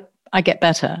this tablet, I get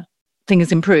better,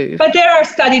 things improve. But there are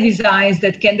study designs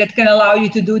that can allow you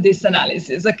to do this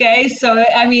analysis, okay? So,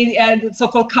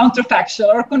 so-called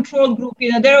counterfactual or control group,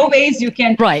 there are ways you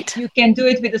can do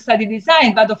it with a study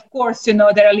design, but of course,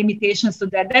 there are limitations to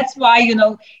that. That's why,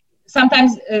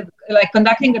 sometimes like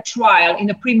conducting a trial in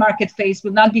a pre-market phase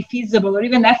will not be feasible or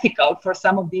even ethical for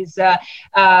some of these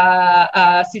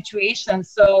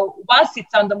situations. So once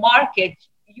it's on the market,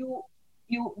 you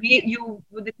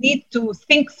would need to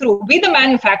think through with the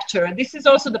manufacturer. This is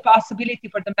also the possibility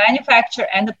for the manufacturer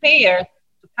and the payer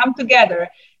to come together,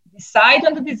 decide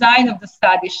on the design of the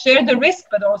study, share the risk,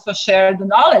 but also share the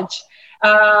knowledge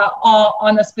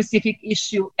on a specific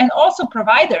issue, and also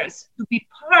providers to be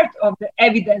part of the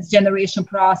evidence generation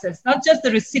process, not just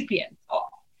the recipient,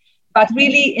 but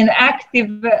really an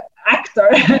active actor,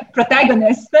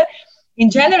 protagonist in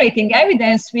generating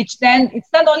evidence, which then it's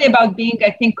not only about being,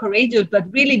 I think, courageous,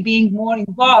 but really being more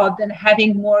involved and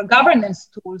having more governance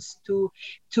tools to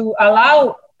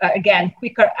allow, again,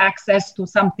 quicker access to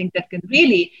something that can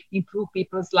really improve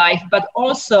people's life, but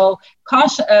also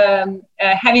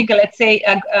having, let's say,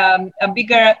 a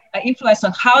bigger influence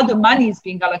on how the money is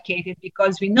being allocated,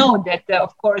 because we know that,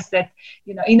 of course, that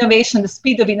innovation, the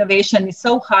speed of innovation is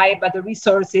so high, but the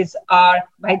resources are,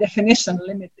 by definition,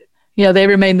 limited. Yeah, they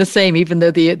remain the same, even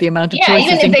though the amount of choices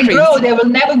even if increase. they grow, they will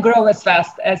never grow as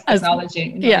fast as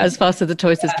technology. As fast as the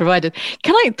choice is provided.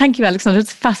 Can I thank you, Alexandra?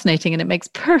 It's fascinating and it makes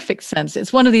perfect sense.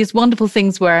 It's one of these wonderful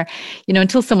things where,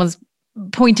 until someone's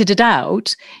pointed it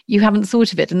out, you haven't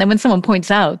thought of it. And then when someone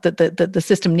points out that the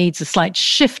system needs a slight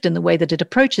shift in the way that it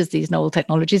approaches these novel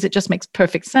technologies, it just makes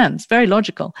perfect sense. Very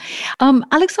logical.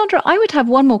 Alexandra, I would have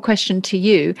one more question to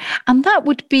you. And that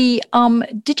would be,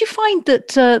 did you find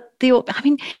that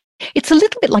it's a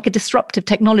little bit like a disruptive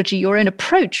technology, your own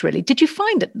approach, really. Did you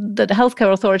find that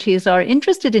healthcare authorities are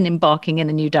interested in embarking in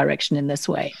a new direction in this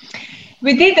way?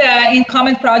 We did, in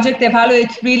Common Project, evaluate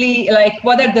really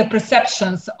what are the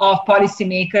perceptions of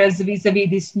policymakers vis-a-vis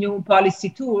these new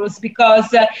policy tools,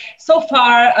 because so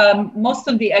far, most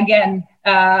of the,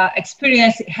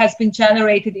 experience has been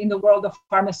generated in the world of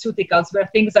pharmaceuticals, where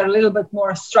things are a little bit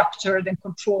more structured and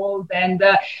controlled and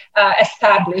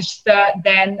established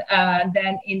than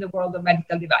in the world of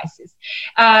medical devices.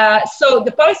 So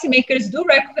the policymakers do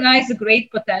recognize the great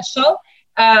potential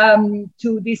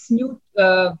to these new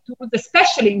tools,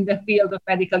 especially in the field of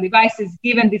medical devices,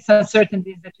 given these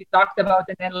uncertainties that we talked about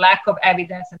and then lack of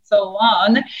evidence and so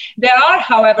on. There are,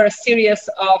 however, a series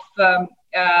of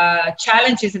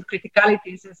challenges and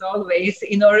criticalities, as always,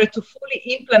 in order to fully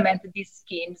implement these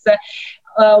schemes.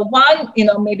 One,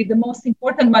 maybe the most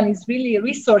important one is really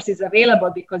resources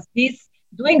available, because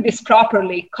doing this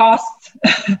properly costs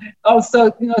also,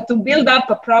 to build up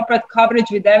a proper coverage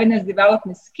with evidence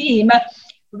development scheme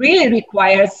really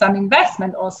requires some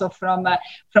investment also from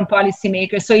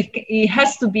policymakers. So it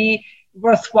has to be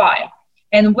worthwhile.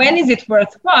 And when is it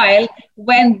worthwhile?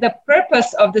 When the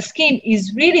purpose of the scheme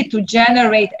is really to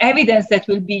generate evidence that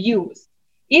will be used.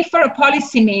 If for a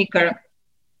policymaker,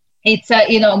 it's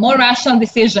a more rational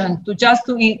decision to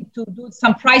do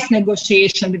some price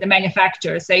negotiation with the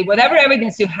manufacturer. Say whatever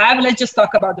evidence you have, let's just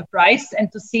talk about the price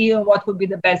and to see what would be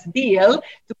the best deal.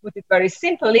 To put it very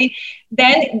simply,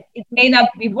 then it may not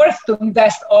be worth to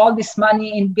invest all this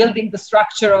money in building the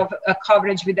structure of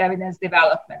coverage with evidence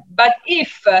development. But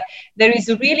if there is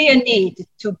really a need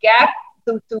to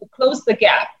close the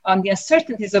gap on the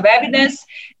uncertainties of evidence,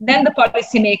 then the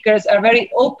policymakers are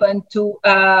very open to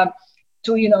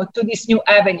these new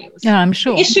avenues. Yeah, I'm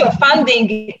sure. The issue of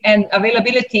funding and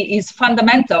availability is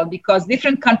fundamental because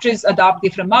different countries adopt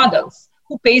different models.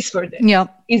 Who pays for this? Yeah.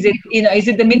 Is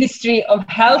it the Ministry of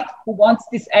Health who wants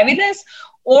this evidence?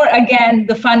 Or again,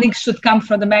 the funding should come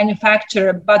from the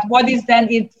manufacturer. But what is then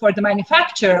it for the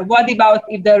manufacturer? What about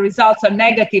if the results are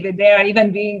negative and they are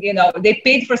even being, they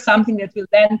paid for something that will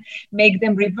then make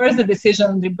them reverse the decision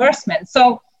on reimbursement?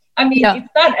 So it's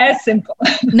not as simple.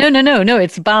 No,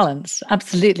 it's balance.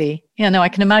 Absolutely. Yeah, no, I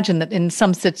can imagine that in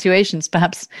some situations,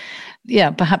 perhaps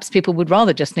people would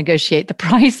rather just negotiate the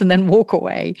price and then walk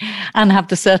away and have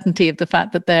the certainty of the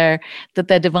fact that their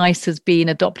device has been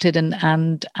adopted and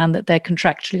that they're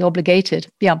contractually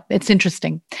obligated. Yeah, it's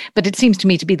interesting. But it seems to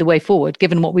me to be the way forward,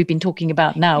 given what we've been talking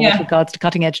about now with regards to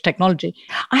cutting edge technology.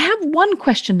 I have one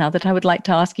question now that I would like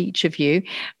to ask each of you.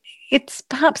 It's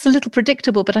perhaps a little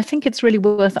predictable, but I think it's really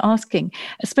worth asking,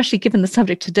 especially given the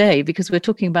subject today, because we're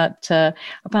talking about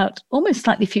almost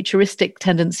slightly futuristic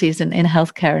tendencies in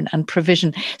healthcare and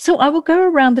provision. So I will go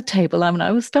around the table.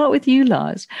 I will start with you,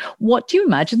 Lars. What do you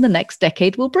imagine the next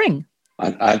decade will bring?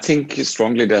 I think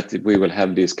strongly that we will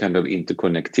have this kind of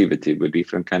interconnectivity with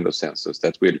different kind of sensors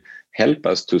that will help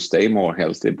us to stay more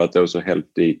healthy, but also help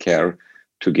the care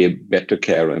to give better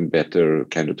care and better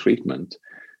kind of treatment.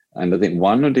 And I think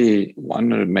one of the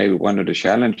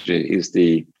challenges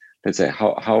is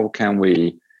how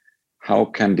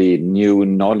can the new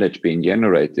knowledge being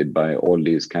generated by all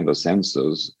these kind of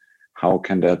sensors, how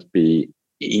can that be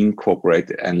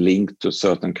incorporated and linked to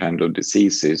certain kind of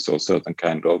diseases or certain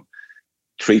kind of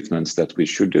treatments that we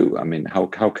should do? I mean, how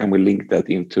can we link that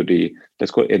into the,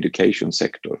 let's call it, education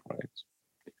sector, right?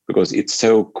 Because it's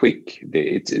so quick,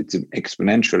 it's an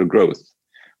exponential growth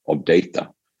of data.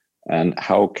 And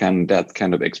how can that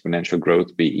kind of exponential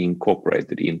growth be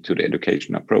incorporated into the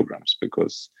educational programs?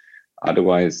 Because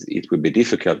otherwise it would be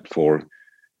difficult for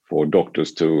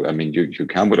doctors to, you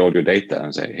come with all your data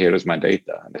and say, here is my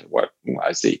data. And what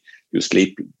I see, you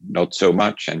sleep not so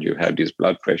much and you have this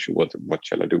blood pressure. What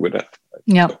shall I do with that?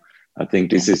 Yeah. So I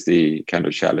think this is the kind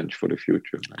of challenge for the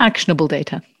future. Actionable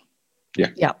data.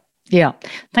 Yeah.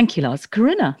 Thank you, Lars.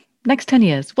 Corinna, next 10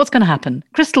 years, what's going to happen?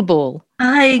 Crystal ball.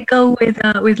 I go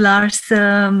with Lars'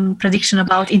 prediction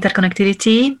about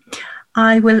interconnectivity.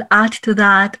 I will add to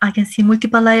that, I can see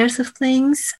multiple layers of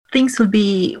things. Things will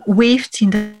be weaved in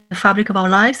the fabric of our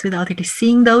lives without really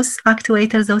seeing those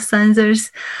actuators, those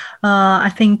sensors. I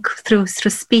think through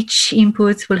speech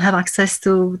inputs, we'll have access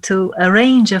to a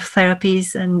range of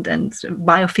therapies and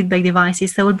biofeedback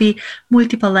devices. There will be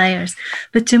multiple layers.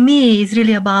 But to me, it's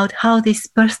really about how this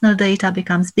personal data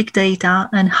becomes big data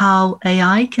and how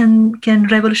AI can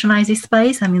revolutionize this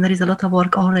space. There is a lot of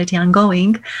work already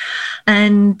ongoing.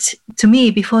 And to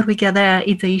me, before we get there,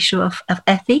 it's the issue of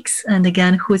ethics. And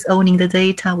again, who's owning the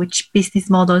data, which business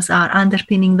models are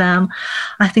underpinning them.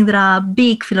 I think there are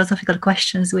big philosophical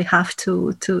questions we have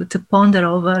to ponder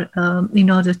over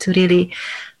in order to really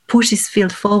push this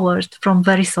field forward from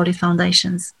very solid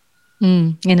foundations.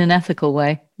 In an ethical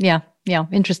way. Yeah,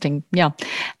 interesting. Yeah.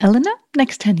 Elena,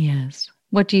 next 10 years,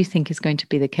 what do you think is going to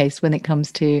be the case when it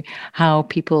comes to how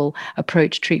people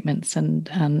approach treatments and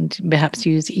perhaps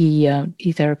use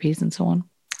e-therapies and so on?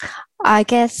 I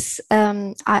guess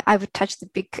I would touch the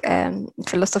big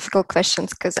philosophical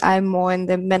questions because I'm more in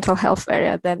the mental health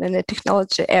area than in the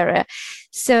technology area.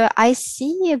 So I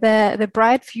see the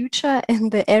bright future in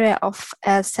the area of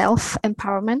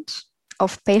self-empowerment,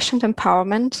 of patient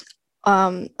empowerment,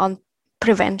 on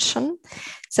prevention.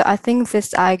 So I think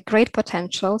these are great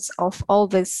potentials of all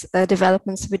these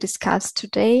developments we discussed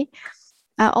today.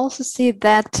 I also see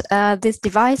that these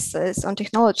devices and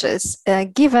technologies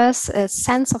give us a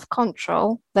sense of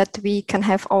control that we can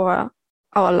have over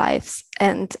our lives.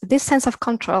 And this sense of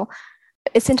control,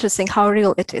 it's interesting how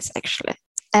real it is actually.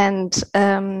 And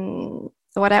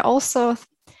what I also,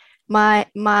 my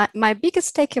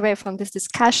biggest takeaway from this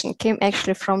discussion came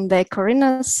actually from the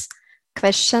Corinna's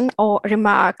question or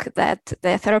remark that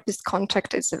the therapist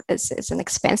contract is an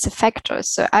expensive factor.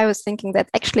 So I was thinking that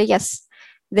actually, yes,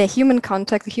 the human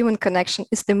contact, the human connection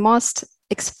is the most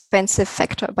expensive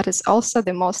factor, but it's also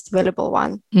the most valuable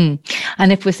one.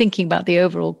 And if we're thinking about the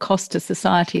overall cost to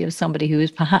society of somebody who is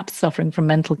perhaps suffering from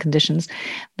mental conditions,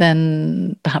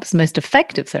 then perhaps the most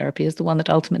effective therapy is the one that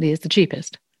ultimately is the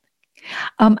cheapest.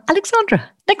 Alexandra,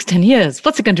 next 10 years,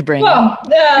 what's it going to bring? Well,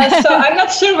 so I'm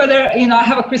not sure whether, I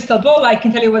have a crystal ball. I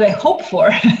can tell you what I hope for.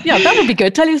 Yeah, that would be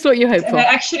good. Tell us what you hope for.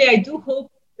 Actually, I do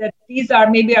hope that these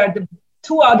are the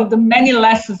two out of the many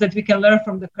lessons that we can learn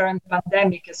from the current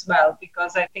pandemic as well,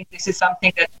 because I think this is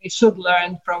something that we should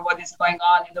learn from what is going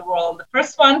on in the world. The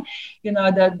first one,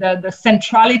 the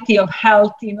centrality of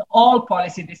health in all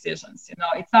policy decisions.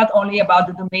 It's not only about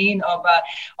the domain of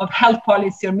health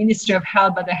policy or Ministry of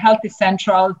Health, but the health is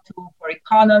central for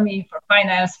economy, for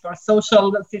finance, for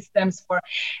social systems, for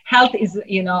health is,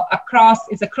 a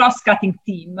cross-cutting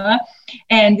theme.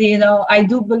 And, I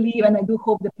do believe and I do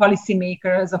hope the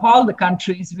policymakers of all the countries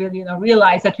will,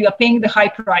 realize that we are paying the high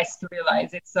price to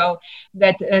realize it. So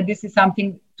that this is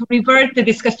something to revert the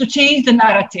discuss, to change the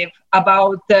narrative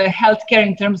about healthcare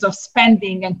in terms of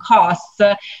spending and costs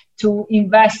to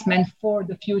investment for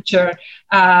the future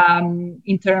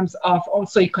in terms of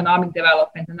also economic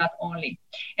development and not only.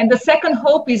 And the second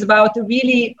hope is about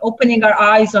really opening our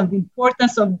eyes on the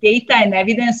importance of data and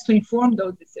evidence to inform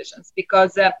those decisions,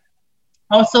 because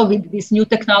also with these new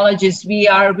technologies, we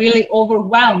are really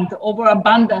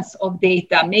overabundance of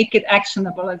data, make it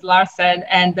actionable, as Lars said,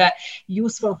 and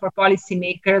useful for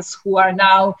policymakers who are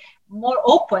now more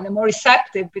open and more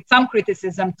receptive with some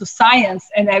criticism to science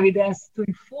and evidence to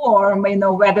inform,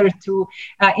 whether to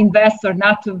invest or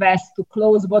not to invest, to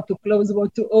close, what to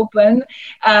open.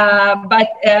 But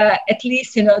at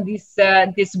least,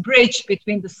 this bridge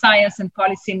between the science and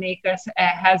policymakers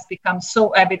has become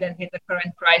so evident in the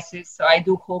current crisis. So I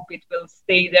do hope it will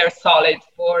stay there solid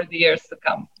for the years to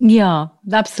come. Yeah,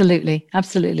 absolutely.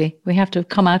 Absolutely. We have to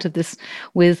come out of this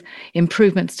with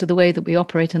improvements to the way that we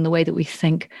operate and the way that we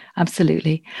think.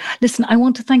 Absolutely. Listen, I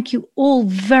want to thank you all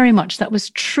very much. That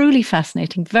was truly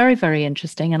fascinating, very, very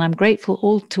interesting. And I'm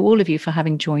grateful to all of you for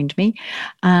having joined me.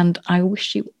 And I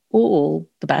wish you all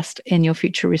the best in your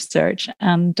future research.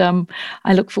 And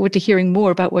I look forward to hearing more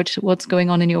about what's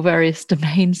going on in your various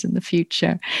domains in the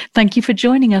future. Thank you for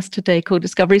joining us today. Core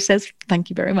Discovery says thank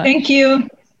you very much. Thank you.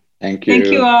 Thank you. Thank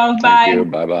you all. Bye. Thank you.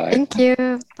 Bye-bye. Thank you.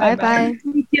 Bye-bye.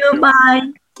 Thank you.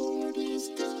 Bye.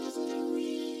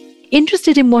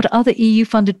 Interested in what other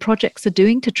EU-funded projects are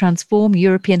doing to transform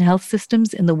European health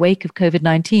systems in the wake of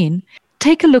COVID-19?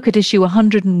 Take a look at issue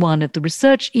 101 of the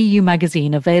Research EU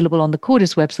magazine, available on the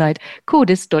Cordis website,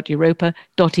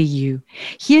 cordis.europa.eu.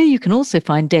 Here you can also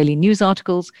find daily news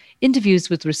articles, interviews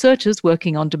with researchers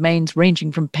working on domains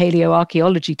ranging from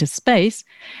paleoarchaeology to space,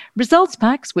 results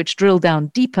packs which drill down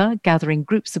deeper, gathering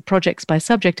groups of projects by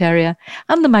subject area,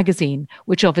 and the magazine,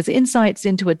 which offers insights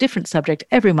into a different subject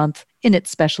every month in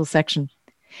its special section.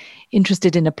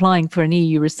 Interested in applying for an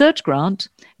EU research grant?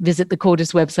 Visit the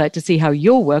Cordis website to see how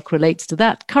your work relates to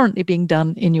that currently being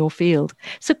done in your field.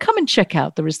 So come and check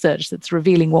out the research that's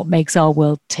revealing what makes our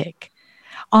world tick.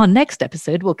 Our next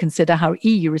episode will consider how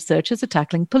EU researchers are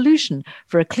tackling pollution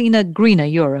for a cleaner, greener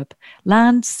Europe.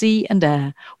 Land, sea and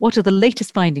air. What are the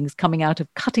latest findings coming out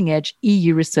of cutting-edge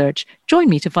EU research? Join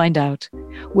me to find out.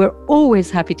 We're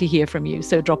always happy to hear from you,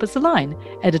 so drop us a line,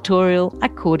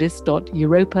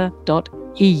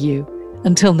 editorial@cordis.europa.eu.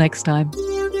 Until next time.